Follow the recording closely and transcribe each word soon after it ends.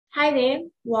Hi there,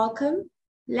 welcome.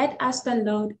 Let us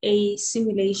download a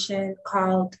simulation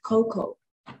called Coco.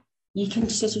 You can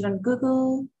search it on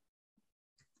Google.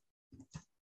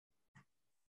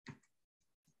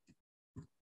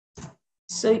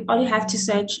 So all you have to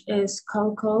search is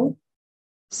Coco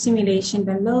Simulation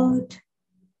download.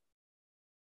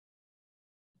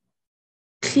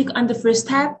 Click on the first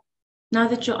tab. Now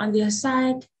that you're on the other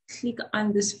side, click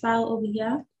on this file over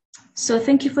here. So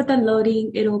thank you for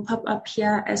downloading. It will pop up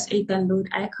here as a download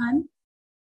icon.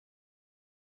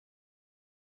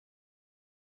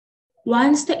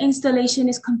 Once the installation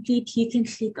is complete, you can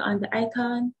click on the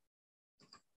icon.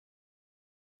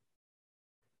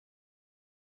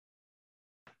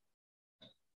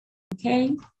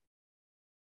 Okay.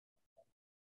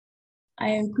 I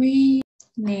agree.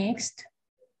 Next.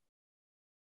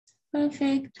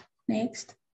 Perfect.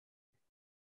 Next.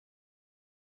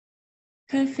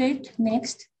 Perfect.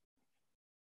 Next.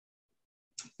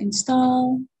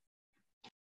 Install.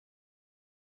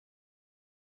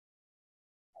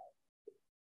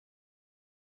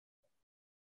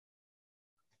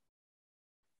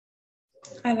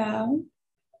 Allow.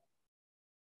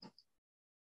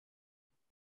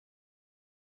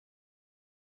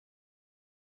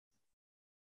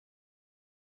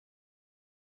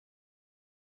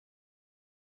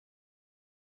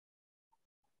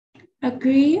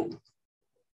 Agree.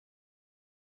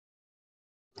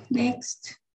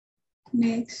 Next.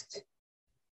 Next.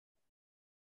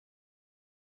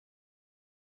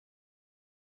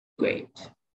 Great.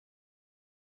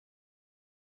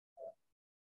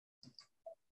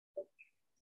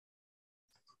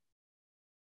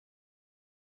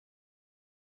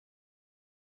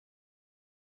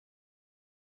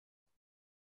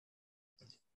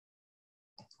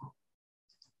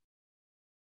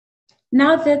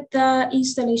 Now that the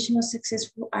installation was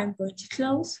successful, I'm going to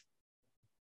close.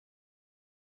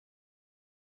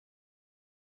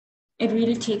 It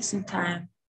really takes some time.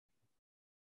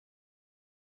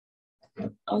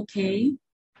 Okay.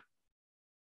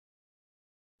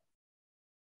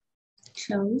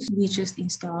 Close. We just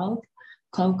installed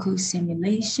Coco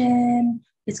Simulation.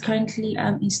 It's currently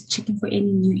is checking for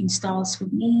any new installs for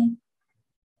me.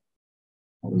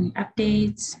 Any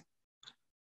updates.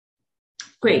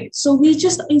 Great. So we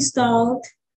just installed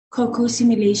Coco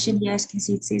Simulation. Here, as you can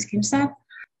see, it says ChemSap.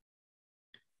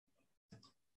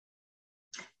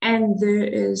 And there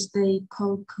is the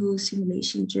Coco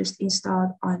Simulation just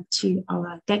installed onto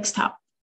our desktop.